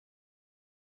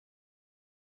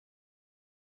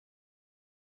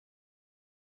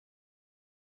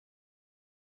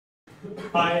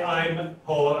Hi, I'm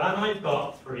Paul, and I've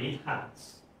got 3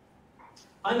 hats.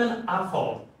 I'm an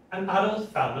AFOL, an adult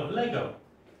fan of Lego.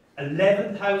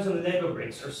 11,000 Lego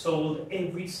bricks are sold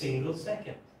every single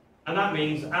second. And that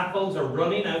means AFOLs are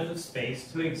running out of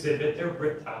space to exhibit their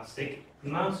bricktastic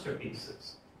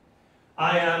masterpieces.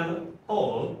 I am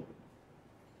Paul,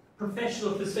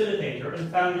 professional facilitator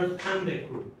and founder of PANDEK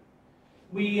Group.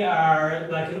 We are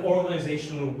like an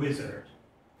organizational wizard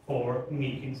for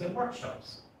meetings and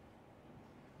workshops.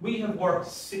 We have worked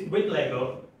with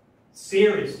Lego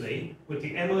seriously with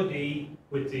the MOD,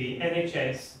 with the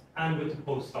NHS, and with the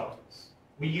Post Office.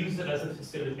 We use it as a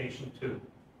facilitation tool.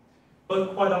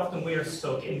 But quite often we are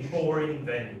stuck in boring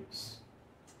venues.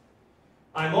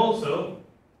 I'm also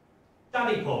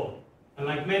Daddy Paul, and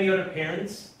like many other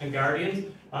parents and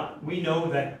guardians, we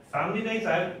know that family days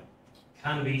out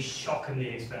can be shockingly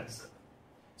expensive.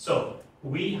 So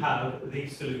we have the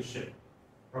solution,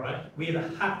 right? We have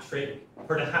a hat trick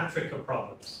for the hat trick of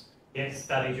problems. Yes,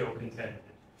 daddy joke intended.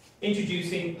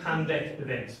 Introducing PANDEK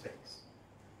Event Space.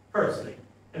 Firstly,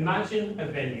 imagine a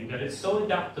venue that is so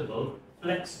adaptable,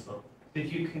 flexible,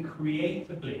 that you can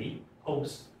creatively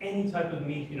host any type of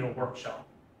meeting or workshop.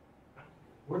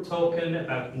 We're talking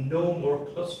about no more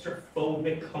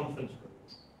claustrophobic conference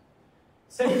rooms.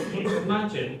 Secondly,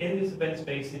 imagine in this event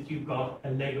space that you've got a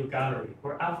Lego gallery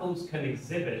where AFOLs can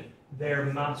exhibit their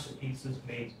masterpieces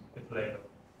made with Lego.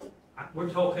 We're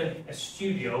talking a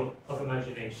studio of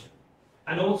imagination.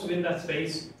 And also in that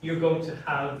space, you're going to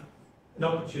have an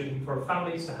opportunity for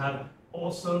families to have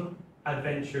awesome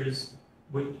adventures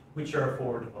which are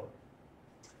affordable.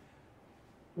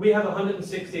 We have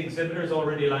 160 exhibitors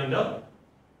already lined up.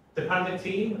 The PANDEK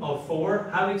team of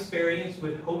 4 have experience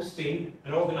with hosting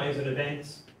and organising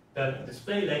events that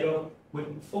display Lego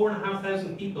with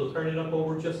 4,500 people turning up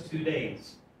over just 2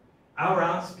 days. Our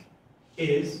ask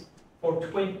is for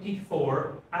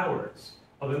 24 hours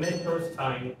of a mentor's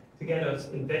time to get us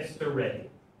investor ready.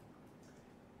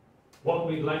 What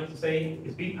we'd like to say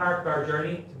is be part of our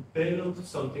journey to build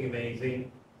something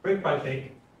amazing, brick by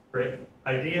brick,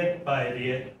 idea by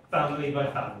idea, family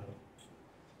by family.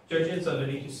 Judges,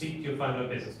 underneath your seat, you'll find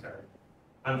my business card.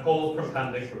 I'm Paul from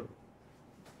PANDEK Group.